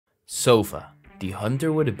Sova, the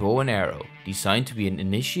hunter with a bow and arrow, designed to be an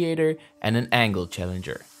initiator and an angle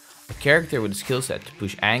challenger. A character with a skill set to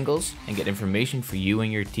push angles and get information for you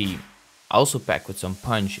and your team. Also packed with some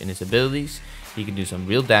punch in his abilities, he can do some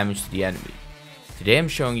real damage to the enemy. Today I'm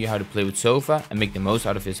showing you how to play with Sova and make the most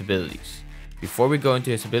out of his abilities. Before we go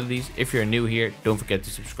into his abilities, if you're new here, don't forget to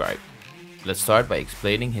subscribe. Let's start by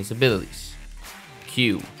explaining his abilities.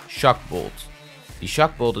 Q. Shock Bolt. The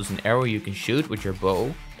shock bolt is an arrow you can shoot with your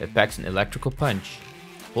bow that packs an electrical punch.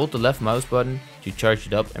 Hold the left mouse button to charge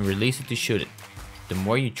it up and release it to shoot it. The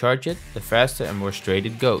more you charge it, the faster and more straight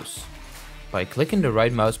it goes. By clicking the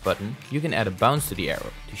right mouse button, you can add a bounce to the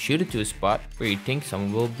arrow to shoot it to a spot where you think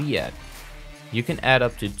someone will be at. You can add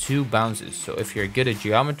up to 2 bounces, so if you're good at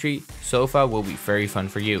geometry, Sova will be very fun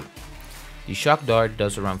for you. The shock dart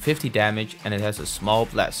does around 50 damage and it has a small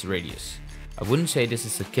blast radius. I wouldn't say this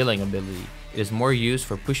is a killing ability, it is more used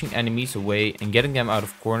for pushing enemies away and getting them out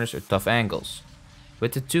of corners or tough angles.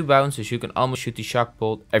 With the 2 bounces you can almost shoot the shock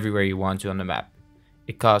bolt everywhere you want to on the map.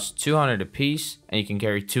 It costs 200 apiece and you can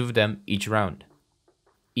carry 2 of them each round.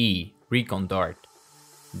 E. Recon Dart.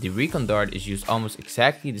 The recon dart is used almost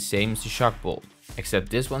exactly the same as the shock bolt, except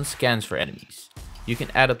this one scans for enemies. You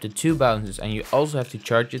can add up to 2 bounces and you also have to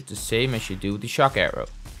charge it the same as you do with the shock arrow.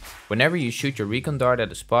 Whenever you shoot your recon dart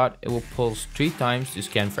at a spot, it will pulse 3 times to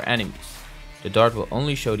scan for enemies. The dart will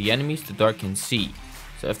only show the enemies the dart can see,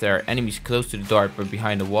 so if there are enemies close to the dart but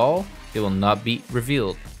behind a wall, they will not be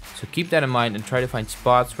revealed. So keep that in mind and try to find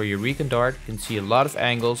spots where your recon dart can see a lot of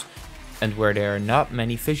angles and where there are not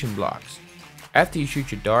many vision blocks. After you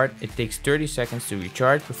shoot your dart, it takes 30 seconds to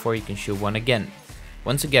recharge before you can shoot one again.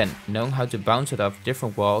 Once again, knowing how to bounce it off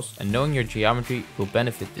different walls and knowing your geometry will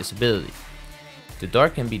benefit this ability. The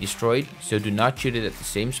dart can be destroyed, so do not shoot it at the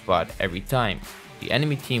same spot every time. The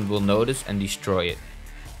enemy team will notice and destroy it.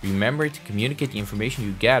 Remember to communicate the information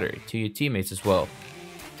you gather to your teammates as well.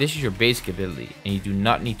 This is your basic ability and you do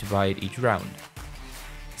not need to buy it each round.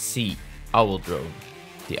 C. Owl Drone.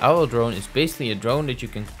 The Owl Drone is basically a drone that you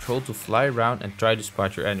can control to fly around and try to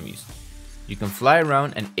spot your enemies. You can fly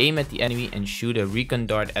around and aim at the enemy and shoot a recon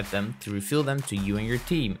dart at them to reveal them to you and your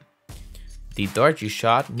team. The dart you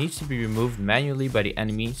shot needs to be removed manually by the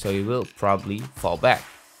enemy, so you will probably fall back.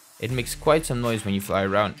 It makes quite some noise when you fly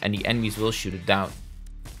around and the enemies will shoot it down.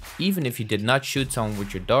 Even if you did not shoot someone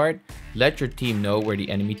with your dart, let your team know where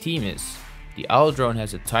the enemy team is. The Owl Drone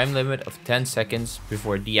has a time limit of 10 seconds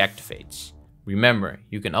before it deactivates. Remember,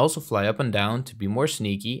 you can also fly up and down to be more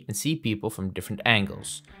sneaky and see people from different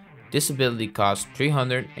angles. This ability costs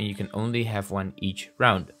 300 and you can only have one each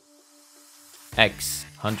round. X.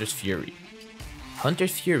 Hunter's Fury.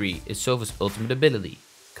 Hunter's Fury is Sova's ultimate ability,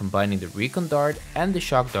 combining the recon dart and the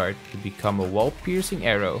shock dart to become a wall-piercing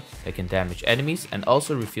arrow that can damage enemies and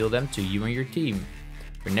also reveal them to you and your team.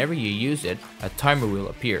 Whenever you use it, a timer will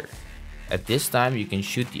appear. At this time you can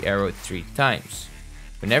shoot the arrow 3 times.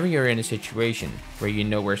 Whenever you're in a situation where you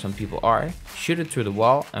know where some people are, shoot it through the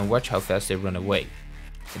wall and watch how fast they run away.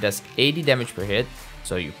 It does 80 damage per hit,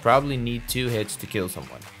 so you probably need 2 hits to kill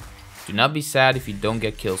someone. Do not be sad if you don't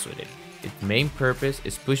get kills with it. Its main purpose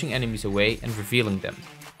is pushing enemies away and revealing them.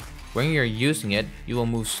 When you're using it, you will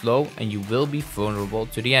move slow and you will be vulnerable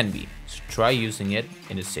to the enemy, so try using it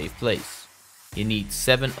in a safe place. You need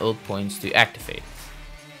 7 ult points to activate it.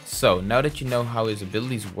 So now that you know how his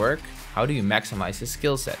abilities work, how do you maximize his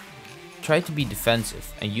skill set? Try to be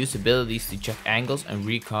defensive and use abilities to check angles and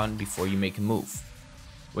recon before you make a move.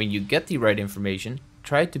 When you get the right information,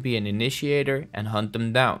 try to be an initiator and hunt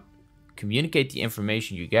them down. Communicate the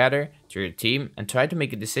information you gather to your team and try to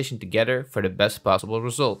make a decision together for the best possible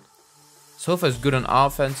result. Sova is good on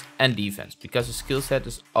offense and defense because his skill set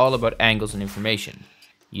is all about angles and information.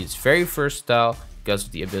 He is very versatile because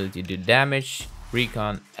of the ability to do damage,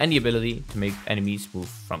 recon, and the ability to make enemies move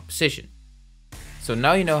from position. So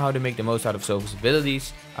now you know how to make the most out of Sova's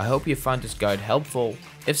abilities. I hope you found this guide helpful.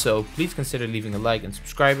 If so, please consider leaving a like and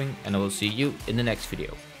subscribing, and I will see you in the next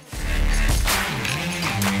video.